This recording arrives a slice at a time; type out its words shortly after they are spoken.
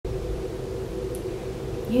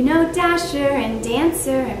You know Dasher and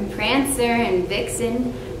Dancer and Prancer and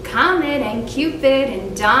Vixen, Comet and Cupid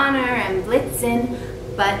and Donner and Blitzen.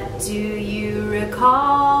 But do you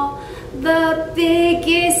recall the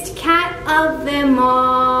biggest cat of them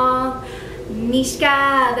all?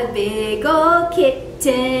 Mischka, the big old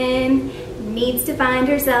kitten, needs to find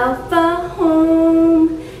herself a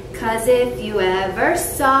home. 'Cause if you ever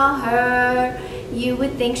saw her, you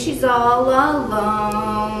would think she's all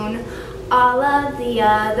alone. All of the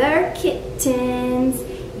other kittens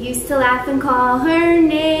used to laugh and call her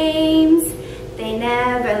names. They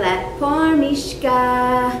never let poor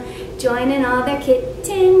Mischka join in all their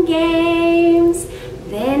kitten games.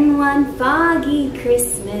 Then one foggy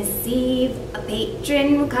Christmas Eve, a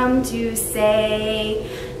patron will come to say,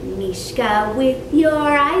 Mischka, with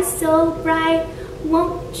your eyes so bright,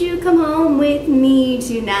 won't you come home with me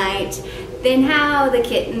tonight? Then how the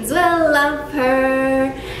kittens will love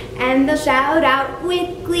her, and they'll shout out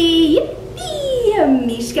with glee, yippee!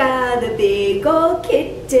 Mischka, the big old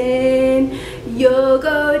kitten, you'll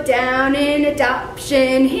go down in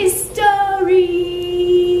adoption history.